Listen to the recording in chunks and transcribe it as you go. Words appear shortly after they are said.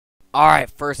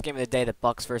Alright, first game of the day, the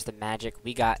Bucks versus the Magic.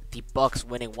 We got the Bucks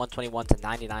winning 121 to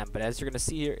 99, but as you're going to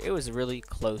see here, it was a really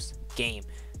close game.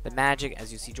 The Magic,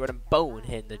 as you see, Jordan Bowen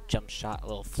hitting the jump shot, a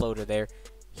little floater there.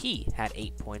 He had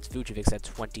 8 points. Vucevic had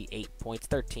 28 points,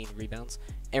 13 rebounds.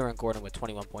 Aaron Gordon with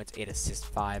 21 points, 8 assists,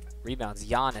 5 rebounds.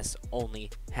 Giannis only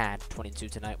had 22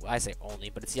 tonight. Well, I say only,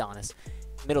 but it's Giannis.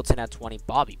 Middleton had 20.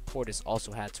 Bobby Portis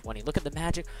also had 20. Look at the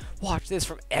Magic. Watch this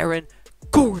from Aaron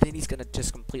Gordon. He's going to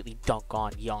just completely dunk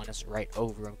on Giannis right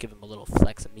over him. Give him a little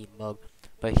flex and mean mug.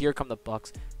 But here come the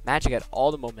Bucks. Magic had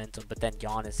all the momentum, but then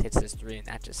Giannis hits this three, and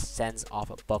that just sends off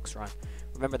a Bucks run.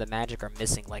 Remember, the Magic are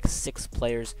missing like 6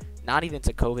 players, not even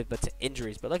to COVID, but to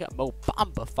injuries. But look at Mo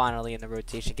Bamba finally in the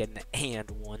rotation getting the and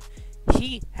one.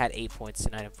 He had 8 points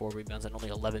tonight and 4 rebounds in only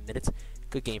 11 minutes.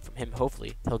 Good game from him.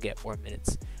 Hopefully, he'll get more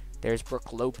minutes. There's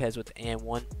Brook Lopez with the and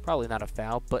one. Probably not a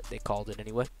foul, but they called it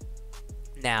anyway.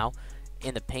 Now,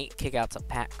 in the paint, kick out to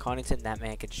Pat Connaughton. That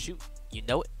man can shoot. You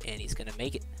know it, and he's going to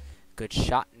make it. Good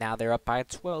shot. Now they're up by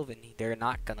 12, and they're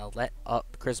not going to let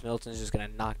up. Chris Middleton's just going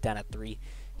to knock down a 3.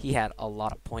 He had a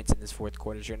lot of points in this fourth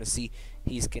quarter. As you're going to see,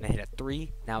 he's going to hit a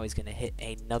 3. Now he's going to hit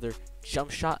another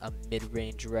jump shot, a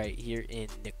mid-range right here in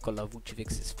Nikola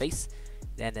Vucevic's face.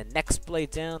 Then the next play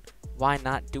down, why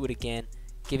not do it again?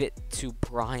 Give it to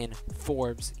Brian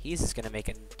Forbes. He's just going to make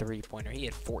a 3-pointer. He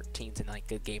had 14 tonight.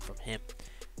 Good game from him.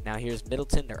 Now here's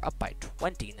Middleton. They're up by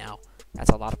 20 now. That's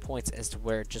a lot of points as to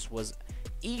where it just was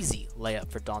easy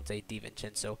layup for Dante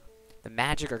DiVincenzo. The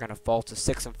Magic are going to fall to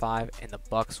 6-5, and the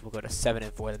Bucks will go to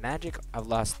 7-4. The Magic have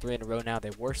lost 3 in a row now.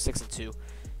 They were 6-2,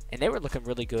 and they were looking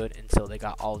really good until they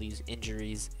got all these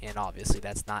injuries, and obviously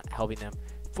that's not helping them.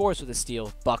 Forbes with a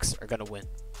steal. Bucks are going to win.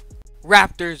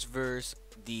 Raptors versus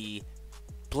the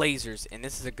Blazers, and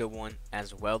this is a good one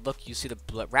as well. Look, you see the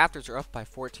Raptors are up by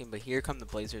 14, but here come the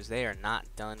Blazers. They are not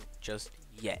done just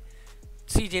yet.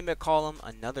 CJ McCollum,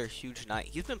 another huge night.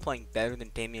 He's been playing better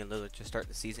than Damian Lillard to start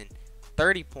the season.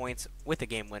 30 points with a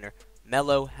game winner.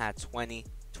 Melo had 20,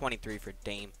 23 for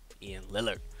Damian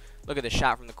Lillard. Look at the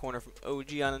shot from the corner from OG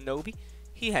Anunoby.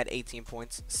 He had 18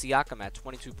 points. Siakam had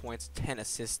 22 points, 10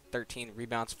 assists, 13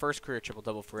 rebounds. First career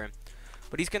triple-double for him.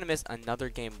 But he's going to miss another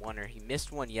game winner. He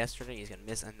missed one yesterday. He's going to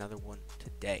miss another one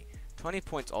today. 20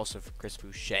 points also for Chris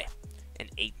Boucher. And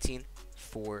 18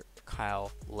 for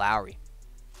Kyle Lowry.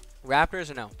 Raptors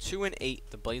are now 2-8.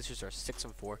 The Blazers are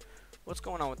 6-4. What's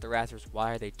going on with the Raptors?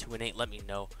 Why are they 2-8? Let me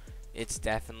know. It's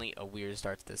definitely a weird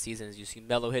start to the season. As you see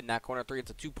Melo hitting that corner 3.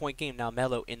 It's a 2-point game. Now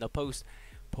Melo in the post,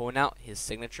 pulling out his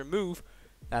signature move.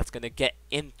 That's going to get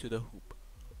into the hoop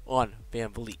on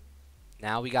VanVleet.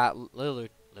 Now we got Lillard.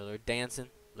 Lillard dancing.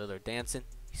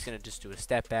 He's going to just do a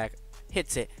step back.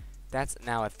 Hits it. That's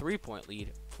now a 3-point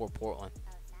lead for Portland.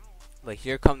 But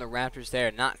here come the Raptors.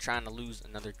 They're not trying to lose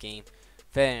another game.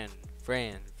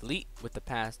 VanVleet with the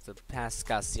pass to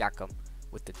Pascal Siakam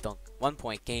with the dunk.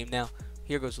 1-point game now.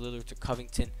 Here goes Lillard to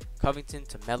Covington. Covington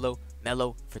to Melo.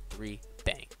 Melo for 3.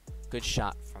 Bang. Good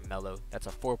shot from Melo. That's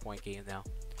a 4-point game now.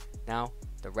 Now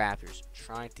the Raptors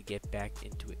trying to get back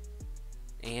into it.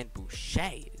 And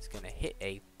Boucher is going to hit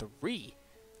a 3.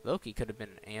 Loki could have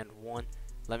been an and one.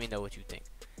 Let me know what you think.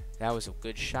 That was a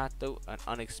good shot, though. An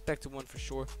unexpected one for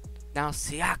sure. Now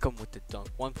Siakam with the dunk.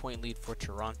 1-point lead for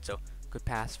Toronto. Good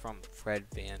pass from Fred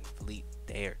VanVleet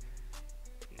there.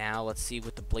 Now let's see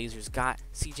what the Blazers got.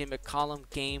 CJ McCollum,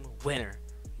 game winner.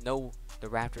 No, the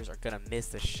Raptors are going to miss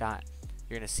the shot.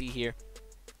 You're going to see here.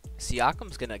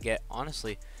 Siakam's going to get,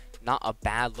 honestly, not a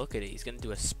bad look at it. He's going to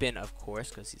do a spin, of course,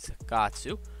 because he's got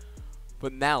to.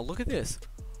 But now, look at this.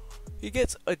 He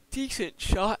gets a decent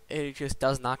shot, and it just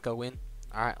does not go in.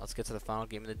 Alright, let's get to the final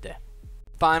game of the day.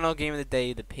 Final game of the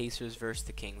day, the Pacers versus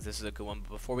the Kings. This is a good one, but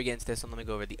before we get into this one, let me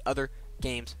go over the other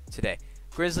games today.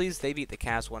 Grizzlies, they beat the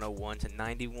Cavs 101 to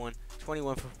 91.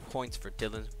 21 points for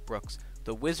Dillon Brooks.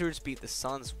 The Wizards beat the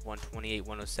Suns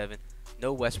 128-107.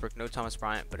 No Westbrook, no Thomas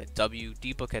Bryant, but a W.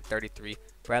 D-Book had 33.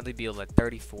 Bradley Beal had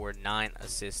 34, 9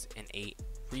 assists, and 8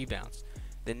 rebounds.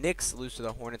 The Knicks lose to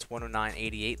the Hornets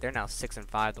 109-88. They're now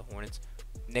 6-5, the Hornets.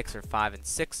 Knicks are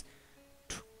 5-6.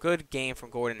 Good game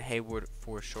from Gordon Hayward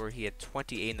for sure. He had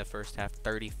 28 in the first half,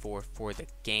 34 for the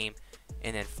game.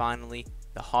 And then finally,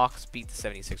 the Hawks beat the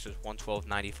 76ers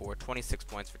 112-94. 26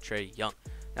 points for Trae Young.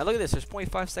 Now look at this. There's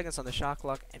 0.5 seconds on the shot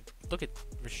clock. And look at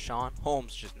Rashawn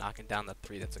Holmes just knocking down the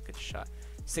 3. That's a good shot.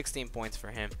 16 points for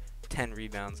him, 10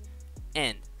 rebounds,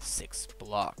 and 6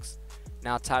 blocks.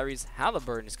 Now Tyrese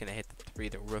Halliburton is going to hit the 3,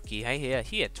 the rookie. Hey,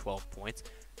 he had 12 points.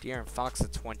 De'Aaron Fox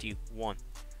at 21.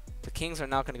 The Kings are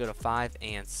now going to go to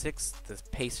 5-6. The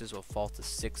Pacers will fall to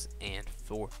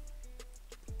 6-4.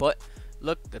 But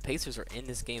look, the Pacers are in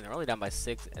this game. They're only down by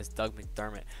 6 as Doug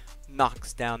McDermott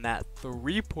knocks down that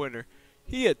three-pointer.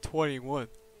 He had 21.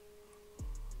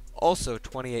 Also,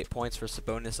 28 points for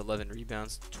Sabonis, 11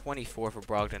 rebounds, 24 for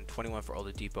Brogdon, 21 for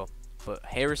Oladipo. But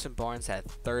Harrison Barnes had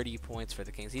 30 points for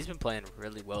the Kings. He's been playing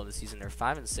really well this season. They're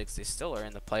 5-6. They still are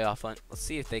in the playoff hunt. Let's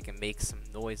see if they can make some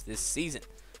noise this season.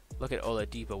 Look at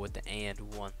Oladipo with the and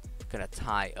one. Gonna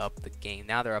tie up the game.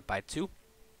 Now they're up by 2.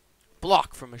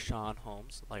 Block from Rashawn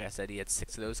Holmes. Like I said, he had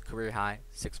 6 of those. Career high,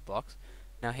 6 blocks.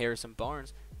 Now Harrison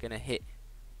Barnes gonna hit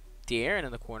De'Aaron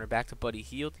in the corner. Back to Buddy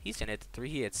Hield. He's gonna hit the 3.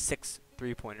 He had 6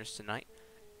 3-pointers tonight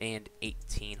and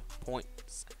 18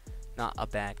 points. Not a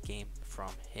bad game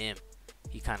from him.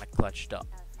 He kind of clutched up.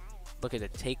 Look at the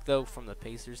take, though, from the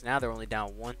Pacers. Now they're only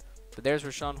down 1. But there's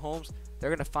Rashawn Holmes. They're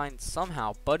going to find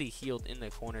somehow Buddy Hield in the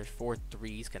corner for 3.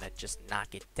 He's going to just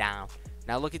knock it down.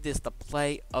 Now look at this, the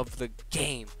play of the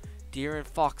game. De'Aaron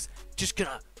Fox just going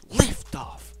to lift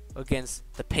off against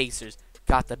the Pacers.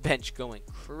 Got the bench going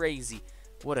crazy.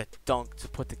 What a dunk to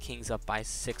put the Kings up by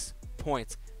 6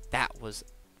 points. That was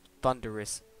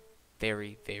thunderous.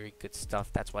 Very, very good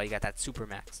stuff. That's why you got that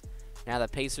Supermax. Now the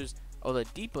Pacers,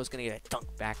 Oladipo's going to get a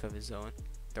dunk back of his own.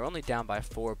 They're only down by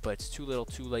 4, but it's too little,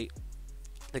 too late.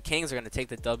 The Kings are going to take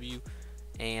the W.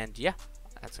 And yeah,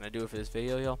 that's going to do it for this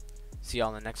video, y'all. See y'all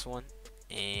in the next one.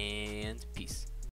 And peace.